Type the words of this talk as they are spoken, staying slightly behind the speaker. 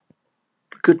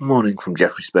Good morning from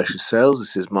Jeffrey Specialist Sales.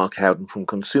 This is Mark Howden from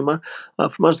Consumer.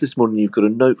 From us this morning, you've got a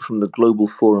note from the Global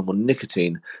Forum on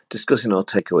Nicotine discussing our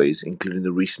takeaways, including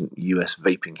the recent US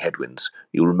vaping headwinds.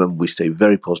 You'll remember we stay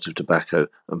very positive tobacco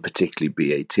and particularly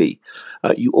BAT.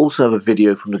 You also have a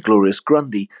video from the Glorious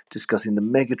Grundy discussing the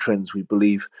mega trends we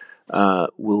believe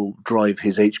will drive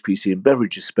his HPC and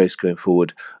beverages space going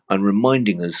forward, and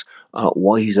reminding us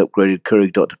why he's upgraded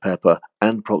Keurig Dr Pepper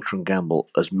and Procter & Gamble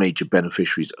as major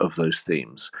beneficiaries of those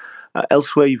themes.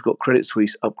 Elsewhere, you've got Credit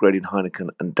Suisse upgrading Heineken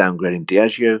and downgrading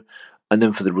Diageo. And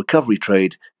then for the recovery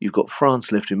trade, you've got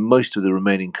France lifting most of the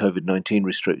remaining COVID-19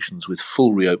 restrictions with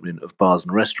full reopening of bars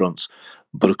and restaurants.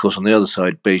 But of course, on the other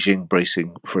side, Beijing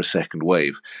bracing for a second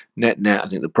wave. Net, I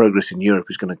think the progress in Europe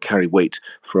is going to carry weight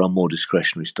for our more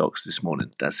discretionary stocks this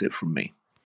morning. That's it from me.